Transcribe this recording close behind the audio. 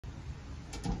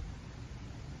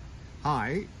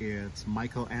Hi, it's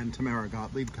Michael and Tamara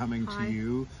Gottlieb coming Hi. to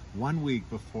you 1 week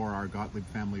before our Gottlieb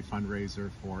family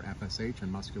fundraiser for FSH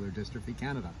and Muscular Dystrophy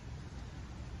Canada.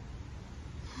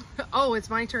 Oh, it's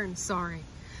my turn. Sorry.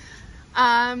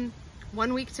 1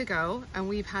 week to go, and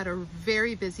we've had a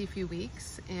very busy few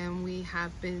weeks, and we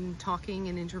have been talking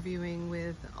and interviewing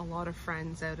with a lot of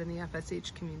friends out in the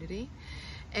FSH community.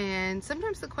 And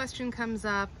sometimes the question comes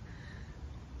up,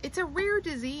 it's a rare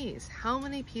disease. How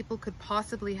many people could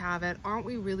possibly have it? Aren't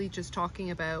we really just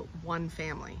talking about one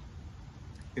family?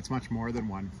 It's much more than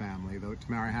one family, though,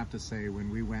 Tamara, I have to say, when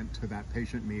we went to that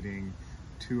patient meeting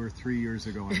 2 or 3 years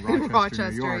ago in Rochester,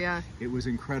 New York, yeah. It was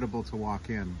incredible to walk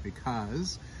in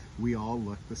because we all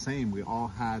looked the same. We all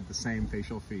had the same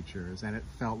facial features, and it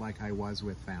felt like I was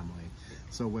with family.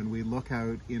 So when we look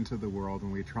out into the world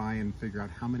and we try and figure out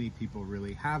how many people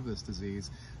really have this disease,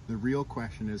 the real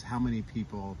question is how many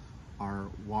people are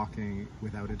walking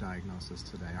without a diagnosis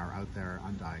today, are out there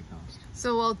undiagnosed.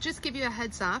 So I'll just give you a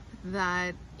heads up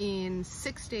that in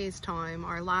 6 days' time,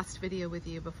 our last video with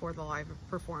you before the live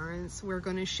performance, we're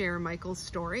going to share Michael's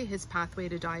story, his pathway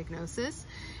to diagnosis,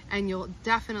 and you'll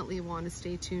definitely want to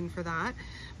stay tuned for that.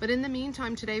 But in the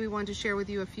meantime, today we want to share with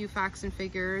you a few facts and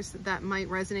figures that might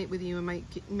resonate with you and might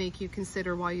make you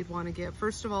consider why you'd want to give.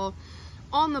 First of all,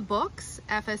 on the books,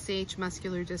 FSH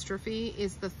muscular dystrophy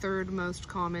is the third most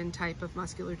common type of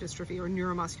muscular dystrophy or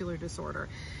neuromuscular disorder.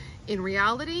 In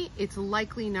reality, it's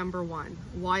likely number one.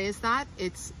 Why is that?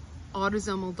 It's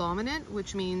autosomal dominant,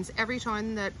 which means every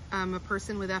time that a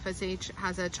person with FSH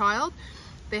has a child,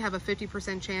 they have a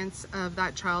 50% chance of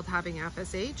that child having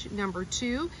FSH. Number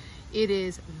two, it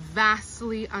is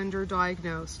vastly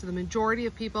underdiagnosed. The majority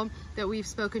of people that we've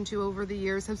spoken to over the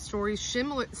years have stories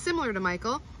similar to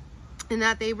Michael, in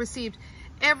that they received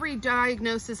every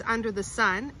diagnosis under the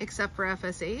sun except for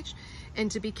FSH.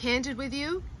 And to be candid with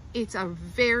you, it's a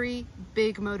very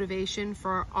big motivation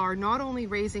for our not only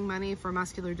raising money for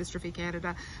Muscular Dystrophy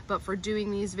Canada, but for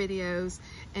doing these videos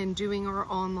and doing our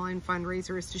online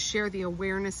fundraisers to share the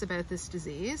awareness about this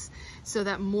disease so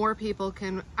that more people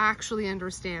can actually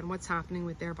understand what's happening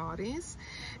with their bodies.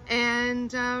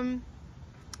 And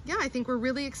yeah, I think we're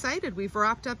really excited. We've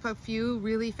wrapped up a few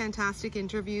really fantastic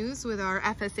interviews with our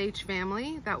FSH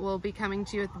family that will be coming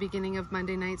to you at the beginning of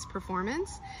Monday night's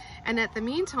performance. And at the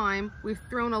meantime, we've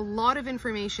thrown a lot of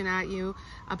information at you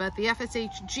about the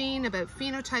FSH gene, about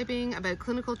phenotyping, about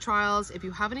clinical trials. If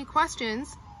you have any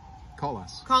questions, call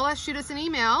us, shoot us an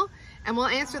email, and we'll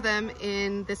answer them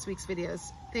in this week's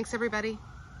videos. Thanks, everybody.